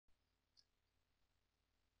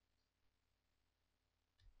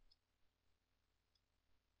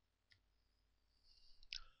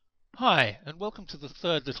Hi, and welcome to the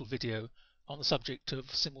third little video on the subject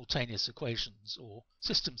of simultaneous equations or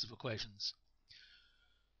systems of equations.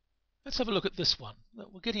 Let's have a look at this one.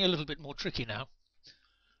 We're getting a little bit more tricky now.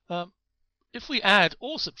 If we add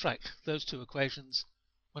or subtract those two equations,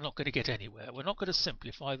 we're not going to get anywhere. We're not going to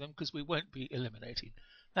simplify them because we won't be eliminating.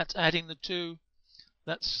 That's adding the two,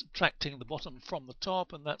 that's subtracting the bottom from the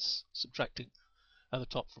top, and that's subtracting the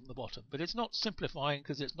top from the bottom. But it's not simplifying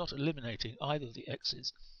because it's not eliminating either the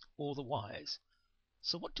x's or the y's.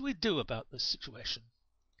 So what do we do about this situation?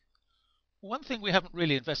 One thing we haven't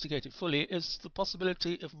really investigated fully is the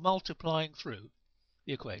possibility of multiplying through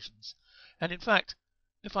the equations. And in fact,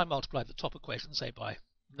 if I multiply the top equation, say by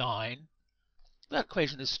 9, that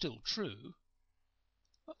equation is still true.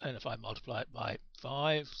 And if I multiply it by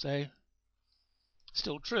 5, say,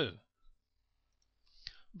 still true.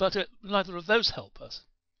 But neither of those help us.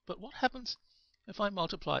 But what happens if I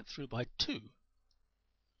multiply it through by 2?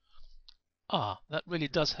 That really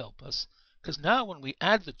does help us, because now when we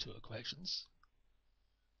add the two equations,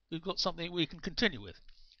 we've got something we can continue with,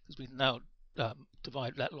 because we can now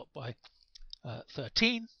divide that lot by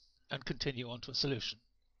 13 and continue on to a solution.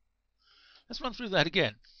 Let's run through that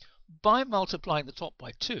again. By multiplying the top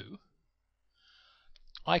by 2,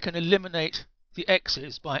 I can eliminate the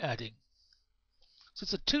x's by adding. So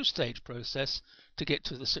it's a two-stage process to get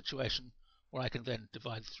to the situation where I can then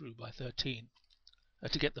divide through by 13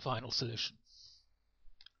 to get the final solution.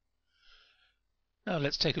 Now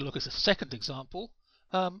let's take a look at a second example.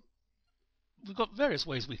 We've got various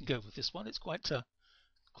ways we can go with this one. It's quite a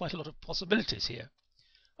lot of possibilities here.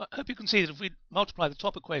 I hope you can see that if we multiply the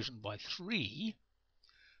top equation by 3,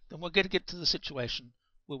 then we're going to get to the situation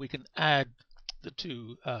where we can add the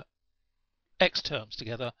two x terms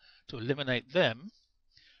together to eliminate them,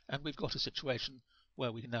 and we've got a situation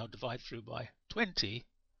where we can now divide through by 20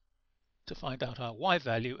 to find out our y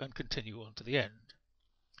value and continue on to the end.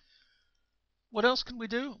 What else can we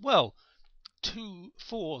do? Well, 2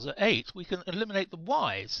 4s are 8. We can eliminate the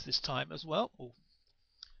y's this time as well, or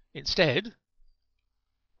instead,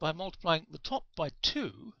 by multiplying the top by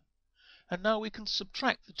 2, and now we can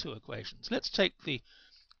subtract the two equations. Let's take the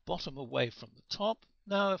bottom away from the top.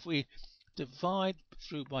 Now if we divide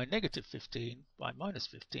through by negative 15 by minus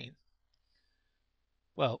 15,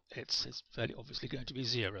 well, it's fairly obviously going to be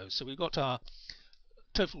 0. So we've got our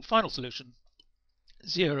total final solution,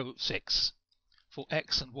 0, 6 for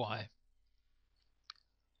x and y.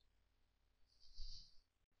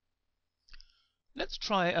 Let's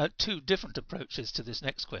try two different approaches to this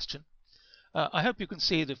next question. I hope you can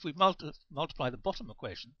see that if we multiply the bottom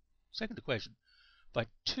equation, second equation, by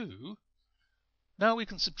 2, now we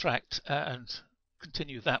can subtract and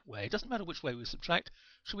continue that way. It doesn't matter which way we subtract.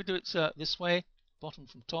 Should we do it this way, bottom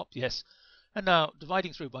from top? Yes. And now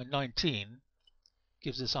dividing through by 19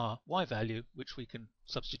 gives us our y value, which we can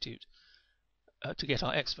substitute to get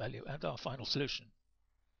our x value and our final solution.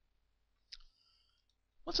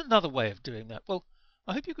 What's another way of doing that? Well,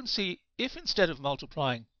 I hope you can see if instead of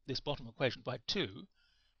multiplying this bottom equation by 2,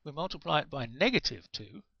 we multiply it by negative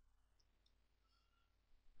 2,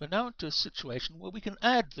 we're now into a situation where we can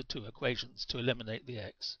add the two equations to eliminate the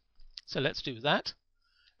x. So let's do that,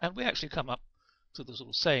 and we actually come up to the sort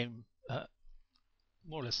of same,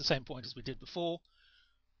 more or less the same point as we did before,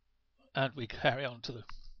 and we carry on to the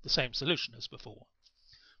same solution as before.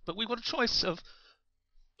 But we've got a choice of,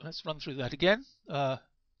 let's run through that again,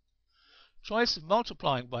 choice of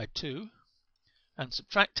multiplying by 2 and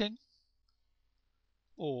subtracting,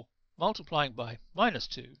 or multiplying by minus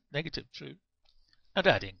 2, negative 2, and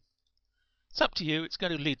adding. It's up to you. It's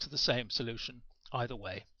going to lead to the same solution either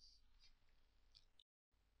way.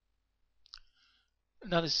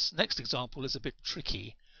 Now this next example is a bit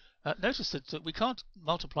tricky. Notice that we can't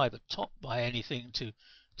multiply the top by anything to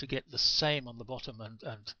get the same on the bottom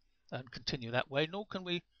and continue that way, nor can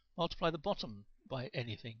we multiply the bottom by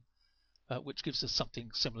anything which gives us something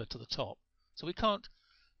similar to the top. So we can't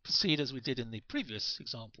proceed as we did in the previous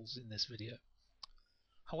examples in this video.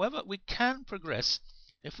 However, we can progress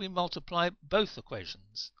if we multiply both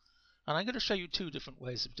equations, and I'm going to show you two different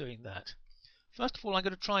ways of doing that. First of all, I'm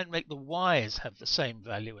going to try and make the y's have the same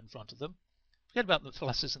value in front of them. Forget about the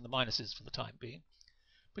pluses and the minuses for the time being.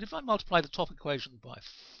 But if I multiply the top equation by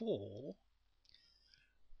 4,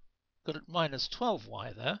 got it minus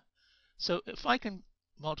 12y there. So if I can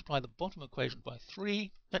multiply the bottom equation by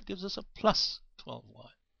 3, that gives us a plus 12y.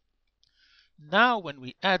 Now when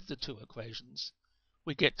we add the two equations,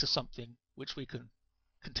 we get to something which we can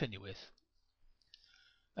continue with,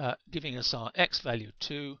 giving us our x value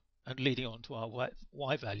 2 and leading on to our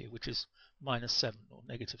y value, which is minus 7 or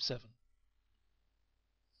negative 7.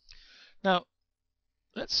 Now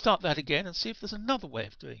let's start that again and see if there's another way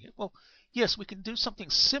of doing it. Well, yes, we can do something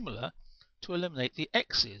similar to eliminate the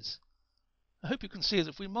x's. I hope you can see that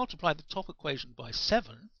if we multiply the top equation by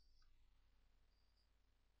 7,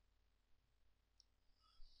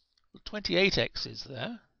 28x's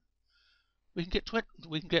there, we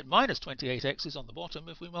can get minus 28x's on the bottom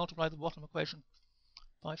if we multiply the bottom equation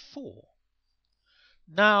by 4.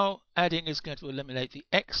 Now adding is going to eliminate the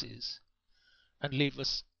x's and leave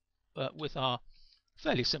us with our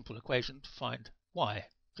fairly simple equation to find y,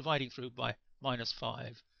 dividing through by minus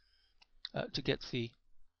 5 to get the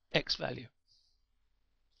x value,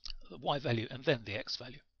 the y value, and then the x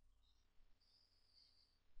value.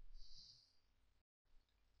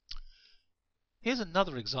 Here's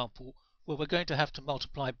another example where we're going to have to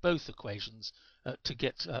multiply both equations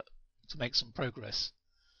to make some progress.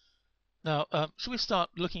 Now, should we start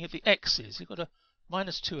looking at the x's? You've got a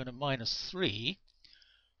minus 2 and a minus 3.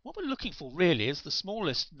 What we're looking for really is the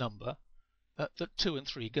smallest number that 2 and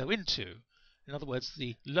 3 go into. In other words,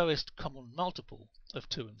 the lowest common multiple of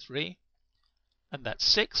 2 and 3, and that's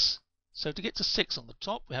 6. So to get to 6 on the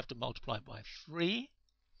top, we have to multiply by 3,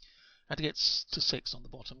 and to get to 6 on the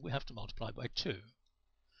bottom, we have to multiply by 2.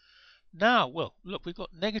 Now, well, look, we've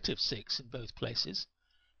got negative 6 in both places.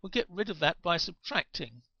 We'll get rid of that by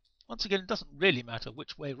subtracting. Once again, it doesn't really matter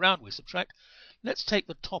which way round we subtract. Let's take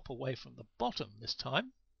the top away from the bottom this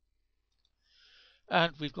time.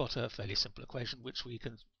 And we've got a fairly simple equation which we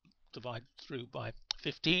can divide through by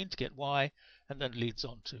 15 to get y, and then leads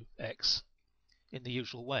on to x in the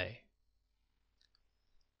usual way.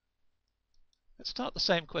 Let's start the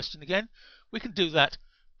same question again. We can do that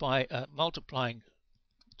by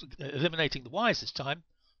eliminating the y's this time,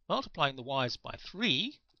 multiplying the y's by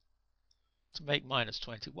 3 to make minus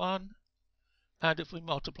 21, and if we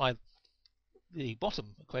multiply the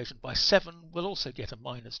bottom equation by 7, we'll also get a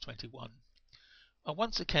minus 21. And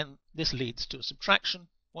once again, this leads to a subtraction.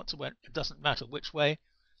 Once again, it doesn't matter which way.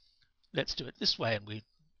 Let's do it this way, and we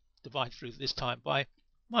divide through this time by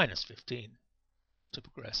minus 15 to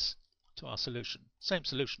progress to our solution. Same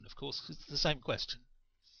solution, of course, because it's the same question.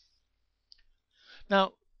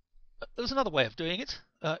 Now, there's another way of doing it.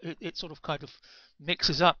 It sort of kind of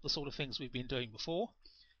mixes up the sort of things we've been doing before.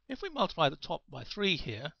 If we multiply the top by 3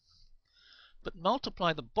 here, but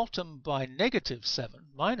multiply the bottom by negative 7,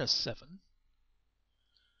 minus 7,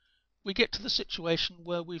 we get to the situation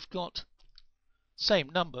where we've got same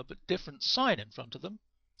number but different sign in front of them,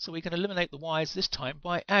 so we can eliminate the y's this time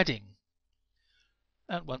by adding.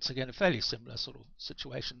 And once again, a fairly similar sort of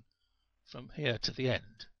situation from here to the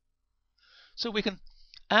end. So we can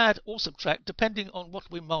add or subtract depending on what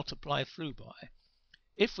we multiply through by.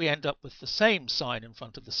 If we end up with the same sign in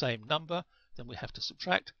front of the same number, then we have to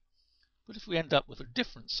subtract. But if we end up with a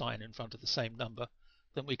different sign in front of the same number,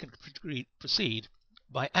 then we can proceed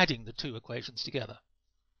by adding the two equations together.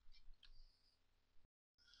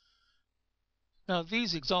 Now,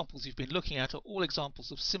 these examples you've been looking at are all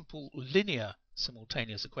examples of simple linear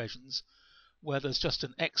simultaneous equations where there's just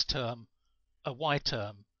an x term, a y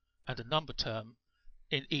term, and a number term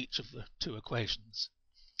in each of the two equations.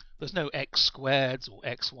 There's no x squareds or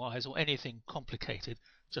xy's or anything complicated,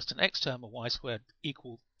 just an x term or y squared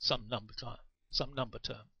equal some number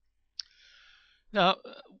term. Now,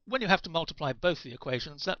 when you have to multiply both the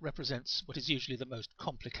equations, that represents what is usually the most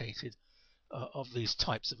complicated of these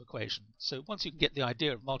types of equations. So once you can get the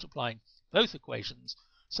idea of multiplying both equations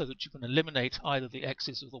so that you can eliminate either the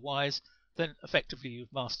x's or the y's, then effectively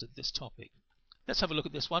you've mastered this topic. Let's have a look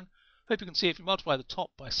at this one. Hope you can see if you multiply the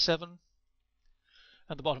top by 7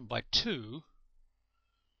 and the bottom by 2,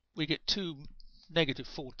 we get two negative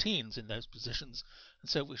 14s in those positions, and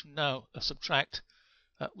so we can now subtract.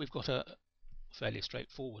 We've got a fairly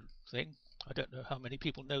straightforward thing. I don't know how many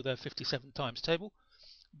people know their 57 times table,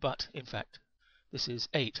 but in fact this is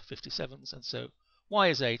 8 57s, and so y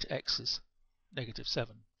is 8, x is negative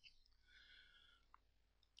 7.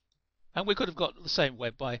 And we could have got the same way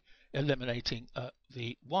by eliminating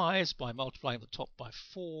the y's by multiplying the top by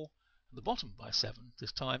 4 and the bottom by 7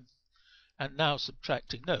 this time, and now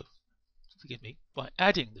subtracting, no, forgive me, by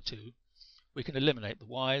adding the two we can eliminate the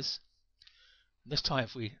y's. And this time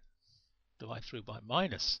if we divide through by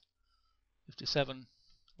minus 57,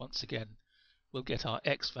 once again we'll get our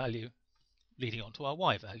x value leading on to our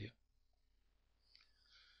y value.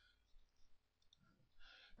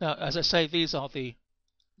 Now, as I say, these are the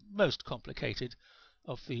most complicated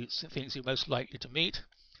of the things you're most likely to meet.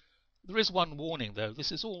 There is one warning though.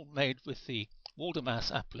 This is all made with the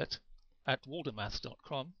Waldermath applet at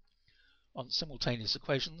waldermath.com on simultaneous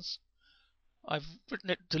equations. I've written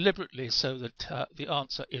it deliberately so that the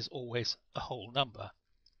answer is always a whole number,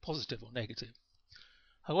 positive or negative.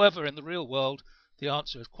 However, in the real world, the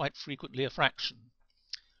answer is quite frequently a fraction.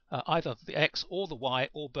 Either the x or the y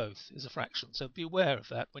or both is a fraction. So be aware of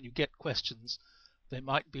that when you get questions. There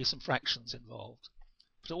might be some fractions involved.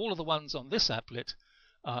 But all of the ones on this applet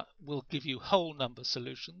will give you whole number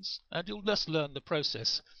solutions, and you'll just learn the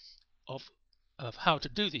process of how to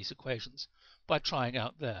do these equations by trying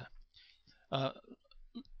out there.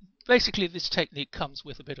 Basically, this technique comes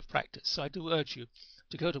with a bit of practice, so I do urge you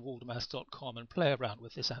to go to waldermaths.com and play around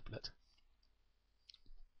with this applet.